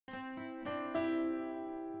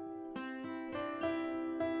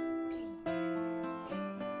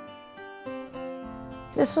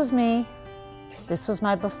This was me. This was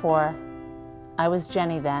my before. I was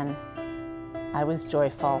Jenny then. I was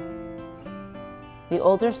joyful. The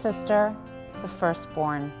older sister, the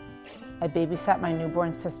firstborn. I babysat my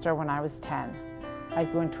newborn sister when I was 10. I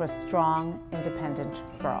grew into a strong, independent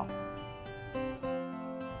girl.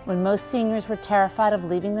 When most seniors were terrified of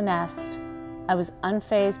leaving the nest, I was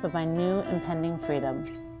unfazed by my new impending freedom.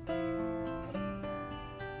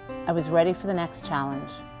 I was ready for the next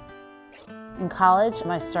challenge. In college,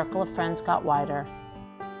 my circle of friends got wider.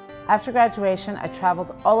 After graduation, I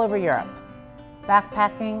traveled all over Europe,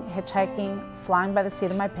 backpacking, hitchhiking, flying by the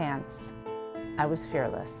seat of my pants. I was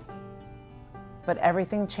fearless. But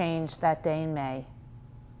everything changed that day in May.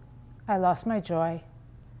 I lost my joy.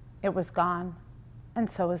 It was gone, and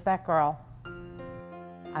so was that girl.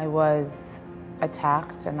 I was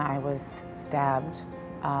attacked and I was stabbed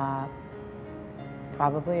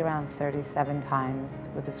probably around 37 times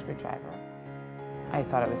with a screwdriver. I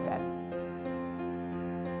thought I was dead.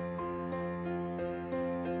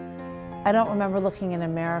 I don't remember looking in a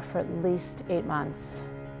mirror for at least 8 months.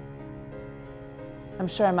 I'm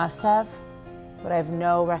sure I must have, but I have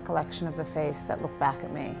no recollection of the face that looked back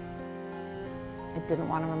at me. I didn't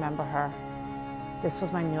want to remember her. This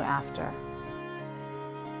was my new after.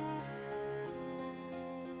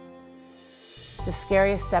 The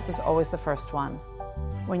scariest step is always the first one.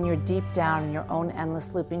 When you're deep down in your own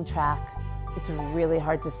endless looping track, it's really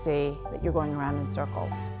hard to see that you're going around in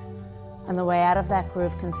circles. And the way out of that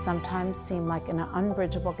groove can sometimes seem like an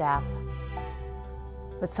unbridgeable gap.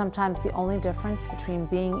 But sometimes the only difference between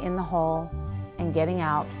being in the hole and getting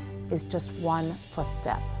out is just one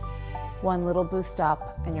footstep. One little boost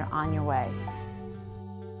up and you're on your way.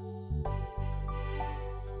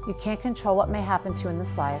 You can't control what may happen to you in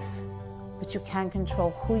this life, but you can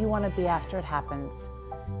control who you want to be after it happens.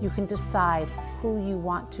 You can decide who you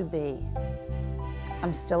want to be.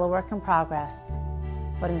 I'm still a work in progress,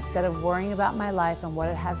 but instead of worrying about my life and what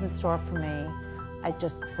it has in store for me, I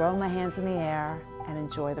just throw my hands in the air and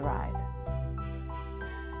enjoy the ride.